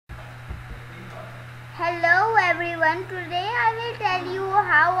Hello everyone, today I will tell you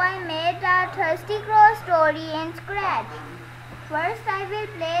how I made a Thirsty Crow story in scratch. First I will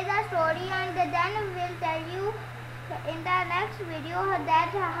play the story and then will tell you in the next video that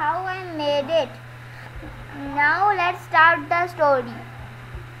how I made it. Now let's start the story.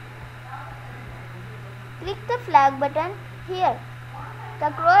 Click the flag button here. The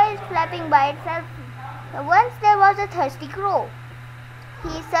crow is flapping by itself. Once there was a thirsty crow. He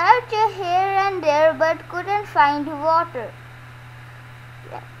searched here and there but couldn't find water.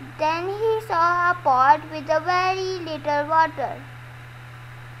 Then he saw a pot with a very little water.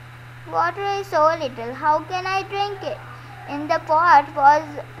 Water is so little, how can I drink it? In the pot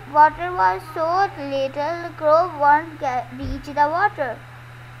water was so little, the crow won't reach the water.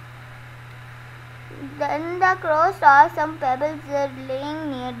 Then the crow saw some pebbles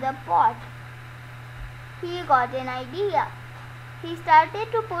laying near the pot. He got an idea. He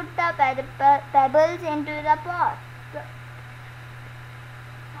started to put the pebbles into the pot.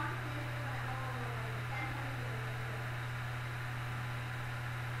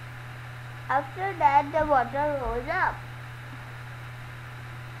 After that, the water rose up.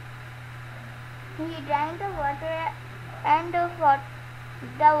 He drank the water and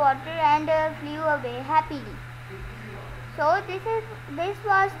flew away happily. So this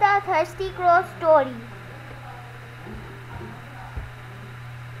was the Thirsty Crow story.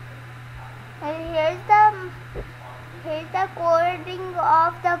 Here's the coding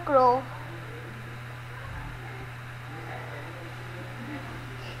of the crow.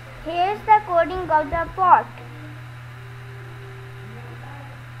 Here's the coding of the pot.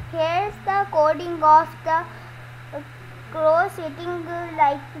 Here's the coding of the crow sitting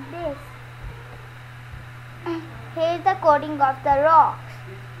like this. Here's the coding of the rocks.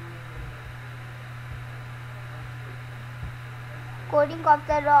 Coding of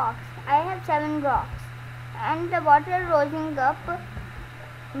the rocks. I have 7 rocks and the water rising up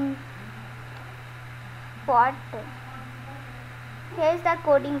pot. Here's the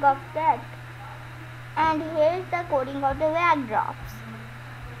coding of that, and here's the coding of the wag drops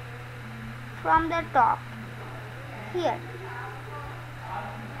from the top here.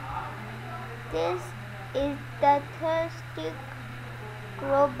 This is the Thirsty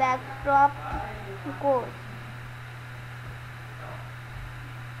Crow backdrop code.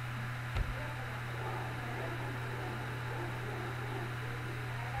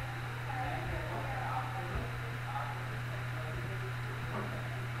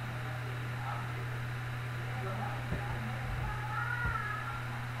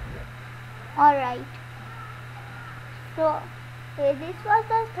 Alright, so this was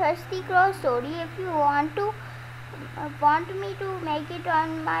the Thirsty Crow story. If you want me to make it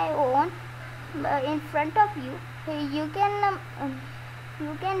on my own in front of you, you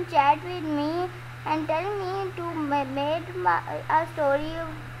can chat with me and tell me to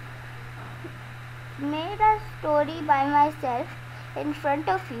made a story by myself in front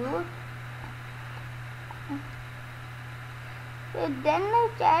of you. Then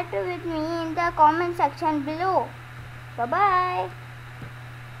chat with me in the comment section below. Bye bye.